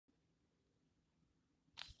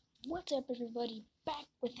What's up, everybody? Back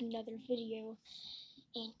with another video,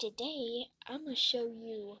 and today I'm gonna show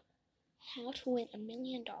you how to win $1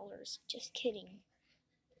 million. Just kidding,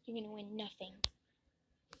 you're gonna win nothing,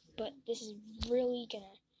 but this is really gonna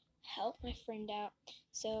help my friend out.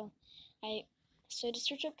 So I just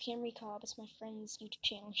search up Camry Cobb. It's my friend's YouTube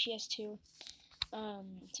channel. She has two.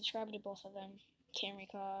 Subscribe to both of them, Camry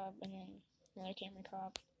Cobb and then another Camry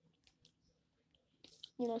Cobb.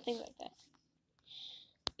 Things like that.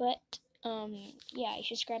 But yeah, you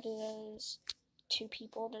should subscribe to those two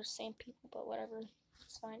people. They're the same people, but whatever,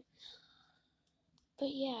 it's fine. But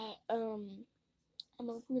yeah, I'm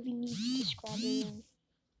a really new subscriber.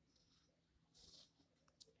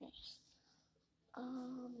 Nice.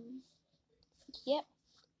 Yep.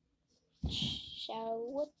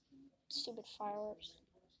 What stupid fireworks?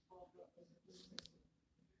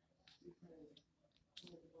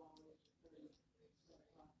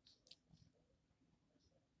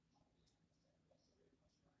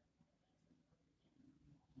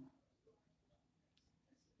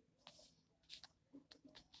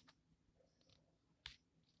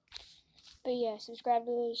 But yeah, subscribe to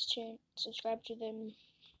those subscribe to them.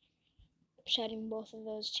 Shouting both of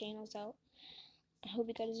those channels out. I hope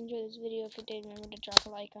you guys enjoyed this video. If you did, remember to drop a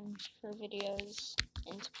like on her videos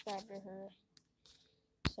and subscribe to her.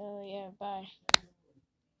 So yeah, bye.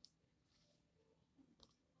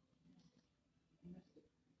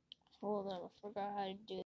 Hold on, I forgot how to do it.